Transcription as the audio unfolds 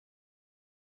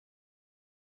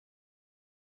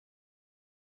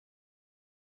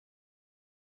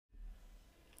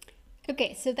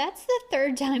Okay, so that's the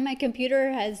third time my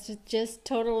computer has just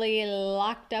totally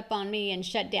locked up on me and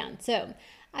shut down. So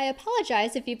I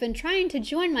apologize if you've been trying to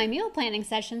join my meal planning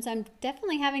sessions. I'm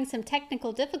definitely having some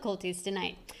technical difficulties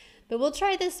tonight. But we'll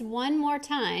try this one more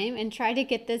time and try to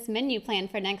get this menu plan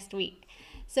for next week.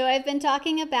 So I've been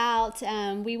talking about,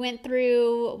 we went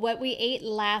through what we ate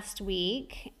last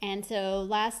week. And so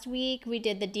last week we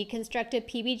did the deconstructed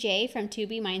PBJ from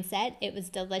 2B Mindset. It was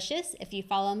delicious. If you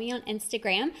follow me on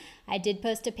Instagram, I did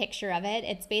post a picture of it.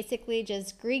 It's basically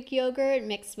just Greek yogurt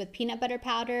mixed with peanut butter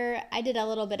powder. I did a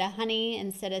little bit of honey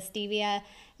instead of stevia,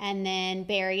 and then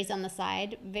berries on the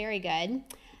side. Very good.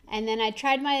 And then I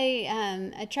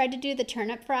tried to do the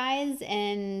turnip fries,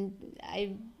 and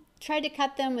I tried to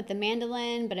cut them with the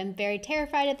mandolin, but I'm very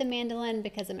terrified of the mandolin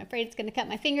because I'm afraid it's going to cut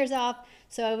my fingers off.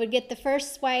 So I would get the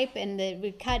first swipe and it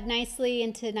would cut nicely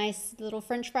into nice little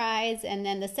French fries, and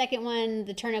then the second one,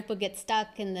 the turnip would get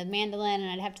stuck in the mandolin,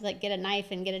 and I'd have to like get a knife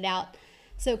and get it out.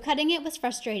 So cutting it was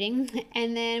frustrating.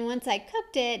 And then once I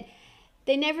cooked it,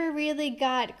 they never really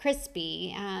got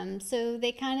crispy. So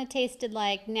they kind of tasted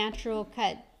like natural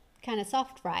cut kind of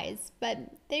soft fries, but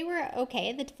they were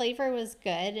okay. The flavor was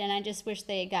good, and I just wish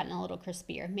they had gotten a little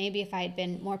crispier. Maybe if I had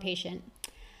been more patient.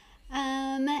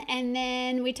 And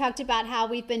then we talked about how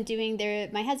we've been doing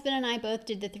my husband and I both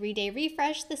did the 3-day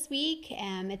refresh this week.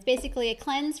 It's basically a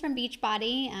cleanse from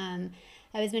Beachbody.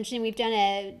 I was mentioning we've done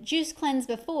a juice cleanse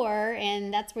before,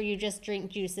 and that's where you just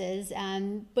drink juices.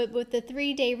 But with the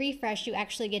 3-day refresh, you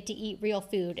actually get to eat real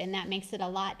food, and that makes it a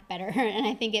lot better. And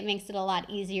I think it makes it a lot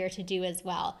easier to do as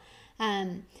well.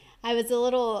 I was a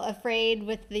little afraid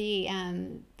with the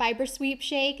fiber sweep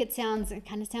shake. It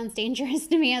kind of sounds dangerous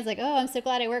to me. I was like, oh, I'm so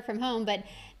glad I work from home. But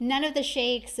none of the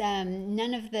shakes,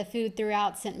 none of the food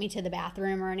throughout sent me to the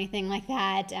bathroom or anything like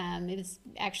that. It was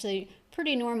actually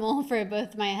pretty normal for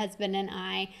both my husband and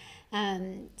I.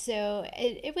 So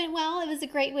it went well. It was a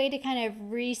great way to kind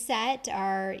of reset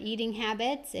our eating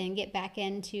habits and get back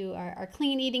into our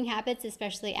clean eating habits,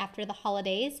 especially after the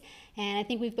holidays. And I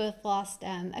think we've both lost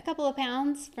a couple of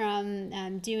pounds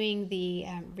from doing the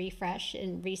refresh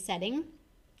and resetting.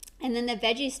 And then the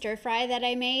veggie stir fry that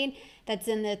I made, that's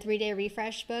in the 3-day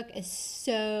refresh book, is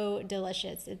so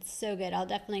delicious. It's so good. I'll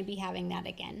definitely be having that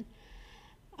again.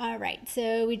 All right,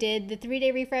 so we did the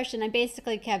 3-day refresh, and I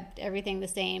basically kept everything the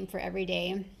same for every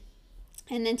day.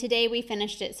 And then today we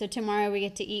finished it, so tomorrow we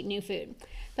get to eat new food.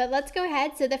 But let's go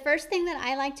ahead. So the first thing that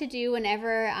I like to do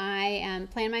whenever I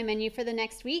plan my menu for the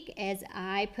next week is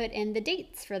I put in the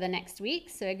dates for the next week.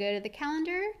 So I go to the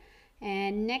calendar,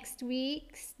 and next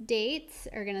week's dates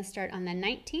are going to start on the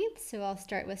 19th. So I'll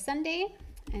start with Sunday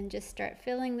and just start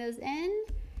filling those in.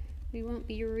 We won't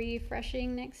be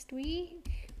refreshing next week.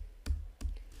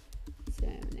 So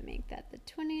I'm going to make that the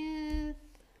 20th,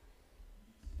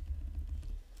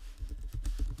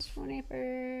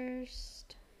 21st,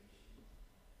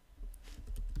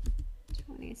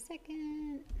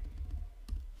 22nd.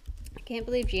 I can't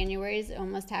believe January is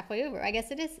almost halfway over. I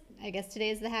guess it is. I guess today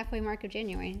is the halfway mark of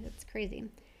January. That's crazy.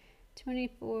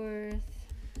 24th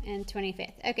and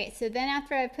 25th. Okay, so then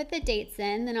after I put the dates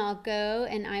in, then I'll go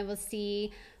and I will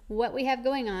see what we have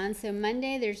going on. So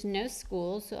Monday there's no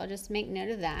school, so I'll just make note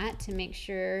of that to make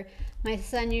sure. My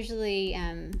son usually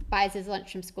buys his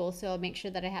lunch from school, so I'll make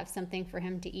sure that I have something for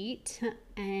him to eat.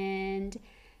 And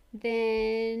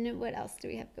then what else do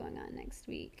we have going on next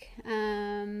week?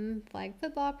 Flag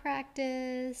football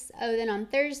practice. Oh, then on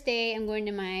Thursday I'm going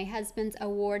to my husband's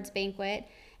awards banquet,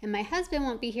 and my husband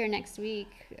won't be here next week,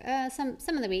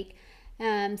 some of the week.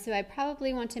 So I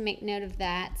probably want to make note of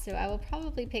that. So I will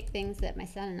probably pick things that my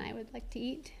son and I would like to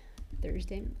eat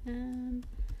Thursday.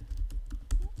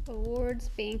 Awards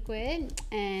banquet.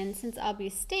 And since I'll be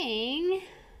staying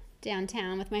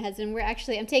downtown with my husband,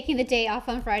 I'm taking the day off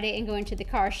on Friday and going to the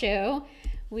car show.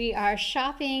 We are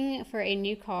shopping for a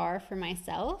new car for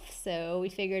myself. So we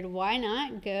figured why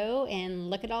not go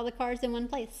and look at all the cars in one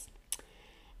place.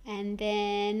 And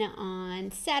then on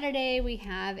Saturday, we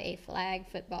have a flag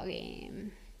football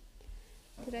game.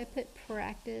 Did I put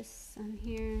practice on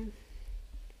here?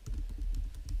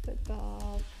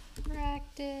 Football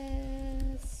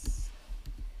practice.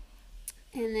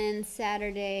 And then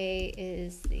Saturday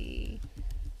is the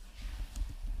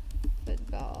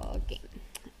football game.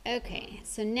 Okay,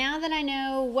 so now that I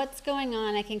know what's going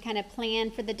on, I can kind of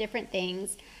plan for the different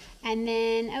things. And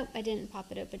then, oh, I didn't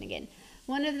pop it open again.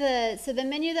 So the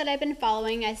menu that I've been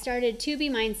following, I started 2B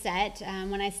Mindset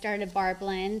when I started Bar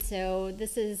Blend. So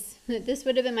this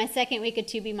would have been my second week of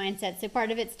 2B Mindset. So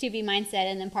part of it's 2B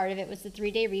Mindset, and then part of it was the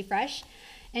 3-day refresh.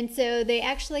 And so they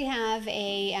actually have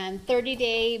a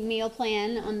 30-day meal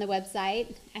plan on the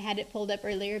website. I had it pulled up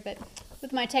earlier, but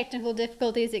with my technical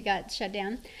difficulties, it got shut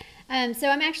down. So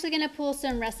I'm actually going to pull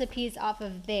some recipes off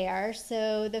of there.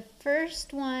 So the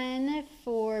first one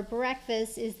for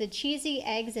breakfast is the cheesy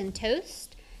eggs and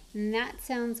toast. And that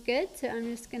sounds good. So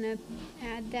I'm just going to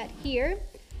add that here.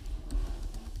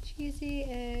 Cheesy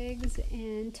eggs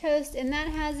and toast. And that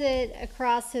has it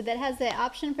across. So that has the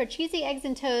option for cheesy eggs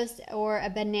and toast or a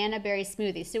banana berry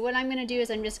smoothie. So what I'm going to do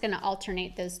is I'm just going to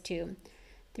alternate those two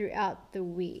throughout the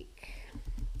week.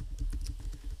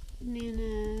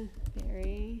 Banana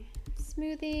berry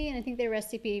smoothie, and I think the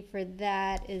recipe for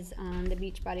that is on the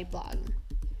Beachbody blog.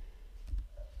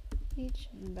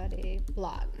 Beachbody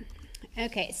blog.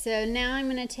 Okay, so now I'm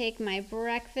going to take my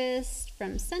breakfast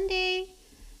from Sunday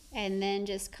and then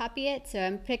just copy it. So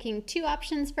I'm picking 2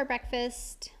 options for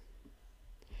breakfast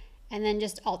and then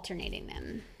just alternating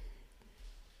them.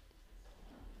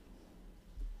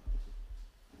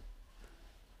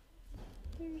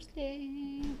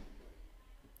 Thursday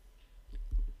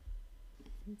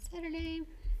and Saturday.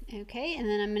 Okay, and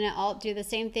then I'm going to do the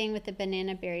same thing with the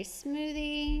banana berry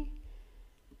smoothie.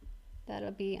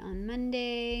 That'll be on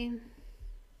Monday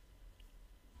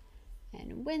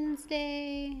and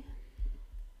Wednesday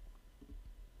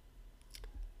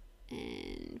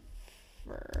and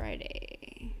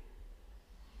Friday.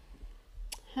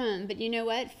 But you know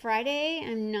what? Friday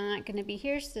I'm not going to be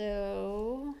here,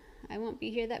 so I won't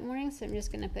be here that morning, so I'm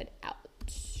just going to put out.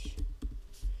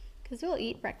 Because we'll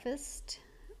eat breakfast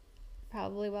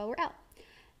probably while we're out.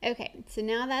 Okay, so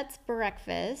now that's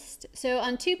breakfast. So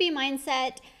on 2B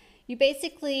Mindset, you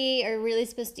basically are really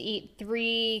supposed to eat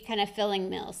 3 kind of filling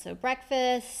meals. So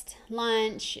breakfast,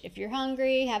 lunch, if you're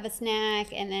hungry, have a snack,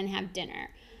 and then have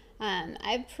dinner.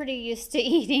 I'm pretty used to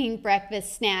eating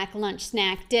breakfast, snack, lunch,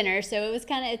 snack, dinner. So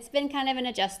it's been kind of an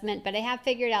adjustment, but I have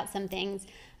figured out some things.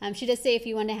 She does say if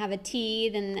you want to have a tea,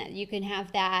 then you can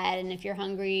have that. And if you're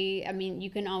hungry, I mean, you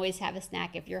can always have a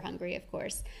snack if you're hungry, of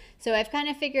course. So I've kind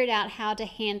of figured out how to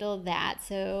handle that.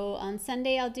 So on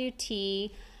Sunday, I'll do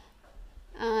tea.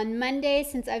 On Monday,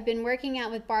 since I've been working out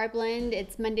with Bar Blend,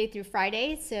 it's Monday through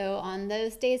Friday. So on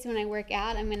those days when I work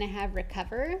out, I'm going to have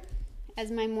Recover as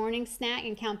my morning snack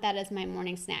and count that as my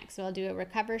morning snack. So I'll do a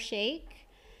Recover shake.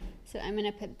 So I'm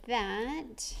going to put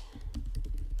that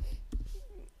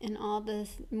in all the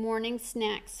morning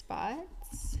snack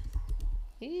spots.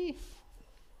 Eee.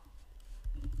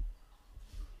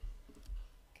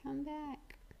 Come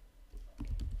back.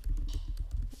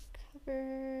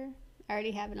 Recover. I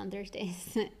already have it on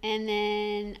Thursdays. And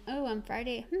then, on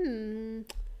Friday,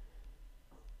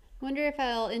 wonder if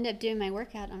I'll end up doing my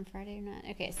workout on Friday or not.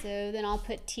 Okay, so then I'll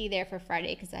put tea there for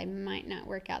Friday because I might not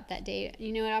work out that day.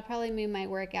 You know what? I'll probably move my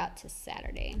workout to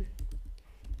Saturday.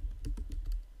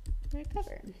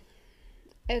 Recover.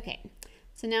 Okay,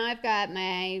 so now I've got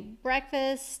my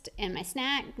breakfast and my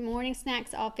morning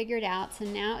snacks all figured out. So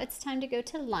now it's time to go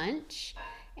to lunch.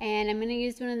 And I'm going to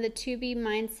use one of the 2B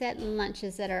Mindset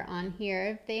lunches that are on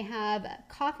here. They have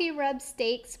coffee rub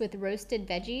steaks with roasted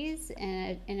veggies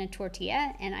and a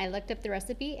tortilla. And I looked up the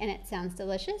recipe and it sounds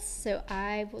delicious. So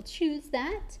I will choose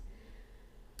that.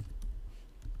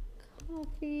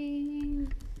 Coffee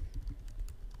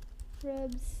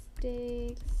rub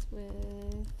steaks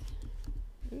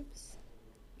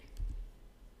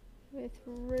with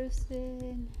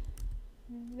roasted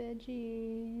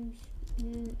veggies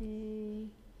in a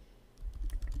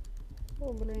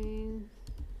whole grain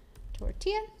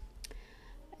tortilla.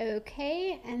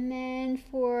 Okay, and then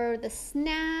for the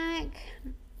snack,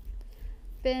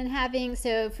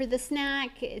 for the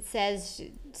snack, it says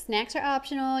snacks are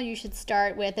optional. You should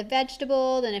start with a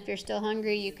vegetable. Then if you're still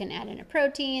hungry, you can add in a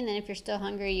protein. Then if you're still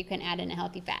hungry, you can add in a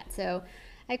healthy fat. So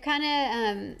I kind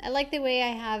of, I like the way I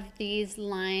have these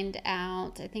lined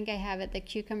out. I think I have it, the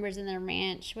cucumbers and the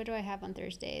ranch. What do I have on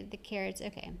Thursday? The carrots,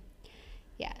 okay.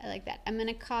 Yeah, I like that. I'm going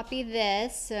to copy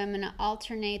this. So I'm going to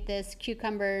alternate this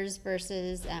cucumbers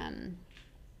versus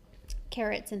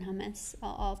carrots and hummus.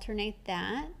 I'll alternate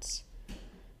that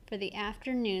for the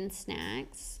afternoon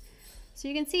snacks. So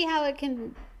you can see how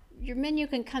your menu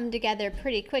can come together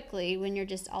pretty quickly when you're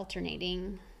just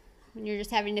alternating. When you're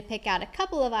just having to pick out a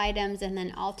couple of items and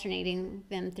then alternating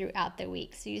them throughout the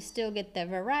week. So you still get the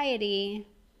variety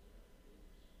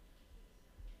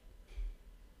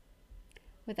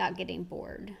without getting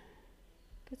bored,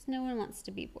 because no one wants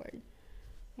to be bored.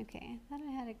 Okay, I thought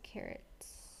I had a carrot.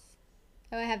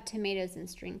 Oh, I have tomatoes and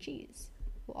string cheese.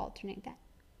 We'll alternate that.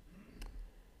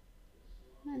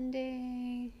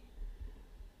 Monday,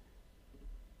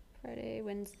 Friday,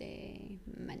 Wednesday,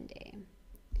 Monday.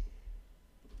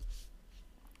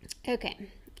 Okay,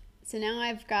 so now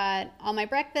I've got all my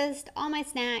breakfast, all my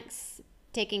snacks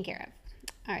taken care of.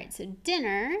 All right, so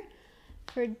dinner.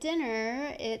 For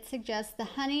dinner, it suggests the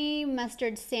honey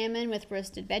mustard salmon with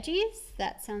roasted veggies.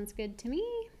 That sounds good to me.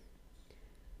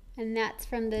 And that's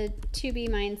from the To Be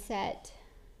Mindset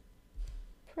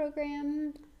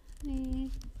program.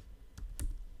 Honey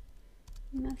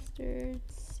mustard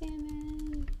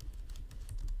salmon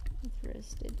with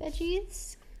roasted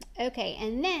veggies. Okay,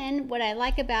 and then what I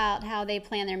like about how they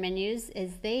plan their menus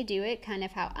is they do it kind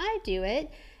of how I do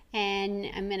it. And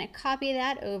I'm going to copy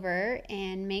that over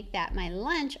and make that my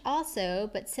lunch also.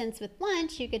 But since with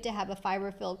lunch you get to have a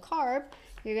fiber-filled carb,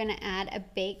 you're going to add a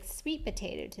baked sweet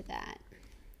potato to that.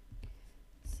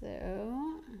 So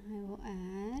I will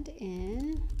add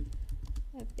in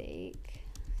a baked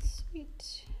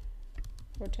sweet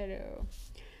potato.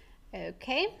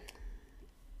 Okay.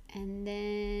 And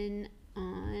then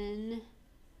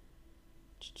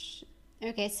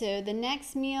okay, so the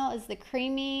next meal is the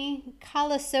creamy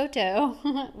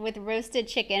calisotto with roasted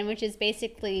chicken, which is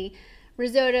basically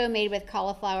risotto made with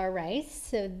cauliflower rice.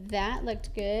 So that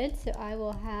looked good. So I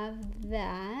will have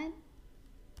that.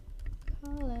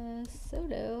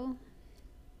 Calisotto.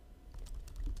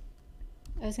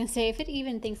 I was going to say, if it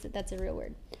even thinks that that's a real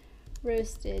word.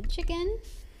 Roasted chicken.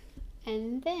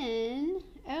 And then,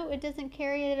 oh, it doesn't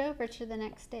carry it over to the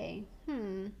next day.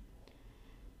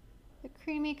 The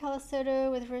creamy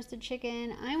calisotto with roasted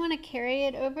chicken. I want to carry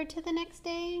it over to the next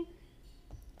day.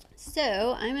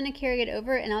 So I'm going to carry it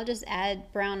over and I'll just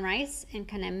add brown rice and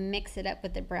kind of mix it up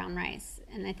with the brown rice.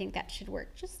 And I think that should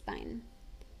work just fine.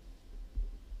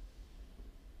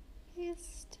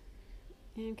 Paste.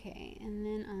 Okay, and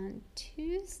then on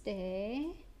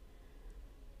Tuesday,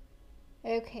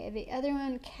 okay, the other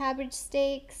one, cabbage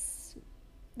steaks.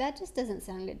 That just doesn't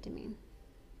sound good to me.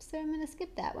 So I'm going to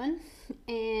skip that one.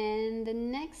 And the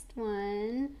next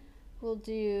one we'll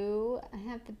do, I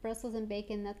have the Brussels and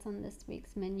bacon, that's on this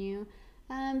week's menu.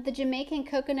 The Jamaican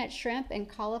coconut shrimp and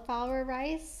cauliflower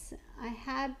rice. I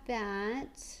had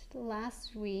that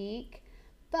last week,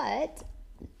 but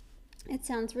it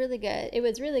sounds really good. It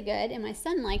was really good and my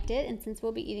son liked it, and since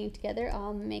we'll be eating together,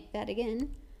 I'll make that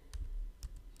again.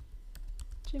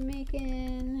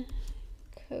 Jamaican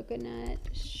coconut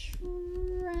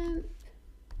shrimp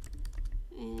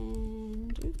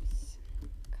and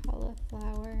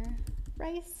cauliflower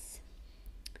rice,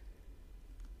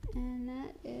 and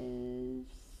that is,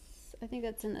 I think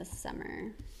that's in the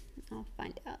summer. I'll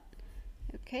find out.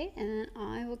 Okay, and then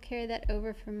I will carry that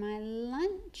over for my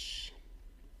lunch.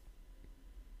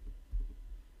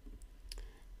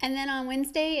 And then on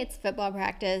Wednesday it's football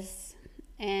practice,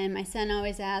 and my son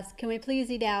always asks, can we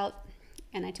please eat out?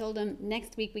 And I told him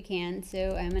next week we can,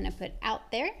 so I'm going to put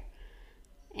out there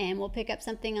and we'll pick up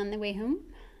something on the way home.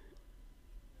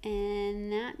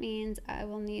 And that means I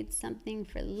will need something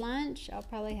for lunch. I'll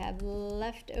probably have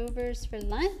leftovers for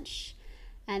lunch.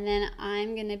 And then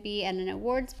I'm going to be at an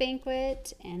awards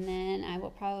banquet, and then I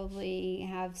will probably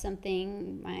have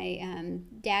something. My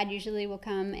dad usually will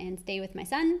come and stay with my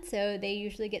son, so they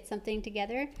usually get something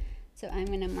together. So I'm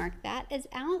going to mark that as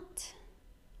out.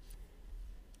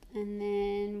 And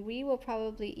then we will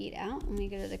probably eat out when we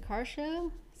go to the car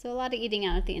show. So a lot of eating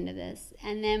out at the end of this.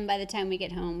 And then by the time we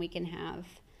get home, we can have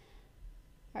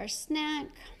our snack.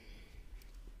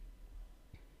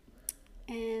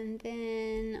 And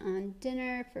then on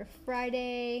dinner for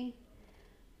Friday,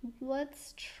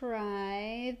 let's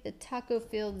try the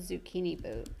taco-filled zucchini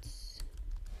boats.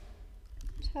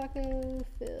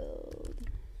 Taco-filled.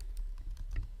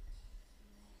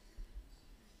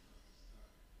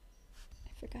 I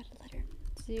forgot a letter.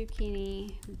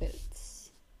 Zucchini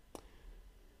boats.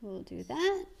 We'll do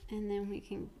that, and then we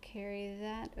can carry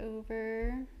that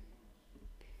over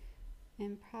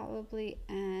and probably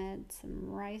add some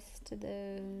rice to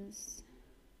those.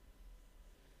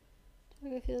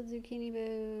 Taco-filled zucchini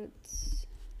boats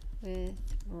with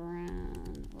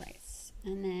brown rice,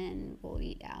 and then we'll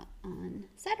eat out on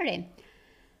Saturday.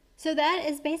 So that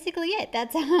is basically it.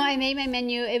 That's how I made my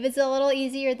menu. It was a little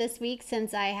easier this week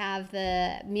since I have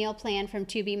the meal plan from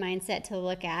To Be Mindset to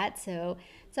look at. So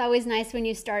it's always nice when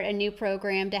you start a new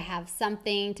program to have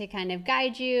something to kind of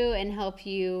guide you and help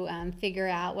you figure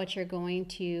out what you're going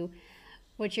to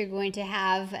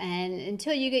have. And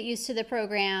until you get used to the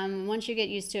program, once you get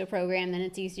used to a program, then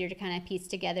it's easier to kind of piece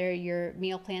together your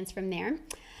meal plans from there.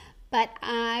 But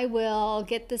I will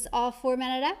get this all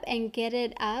formatted up and get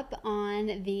it up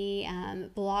on the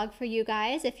blog for you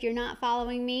guys. If you're not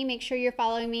following me, make sure you're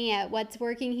following me at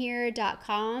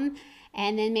whatsworkinghere.com.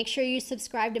 And then make sure you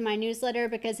subscribe to my newsletter,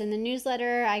 because in the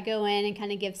newsletter I go in and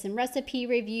kind of give some recipe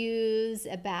reviews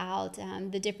about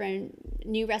the different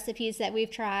new recipes that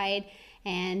we've tried,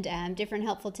 and different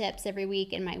helpful tips every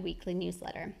week in my weekly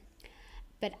newsletter.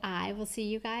 But I will see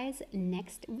you guys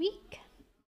next week.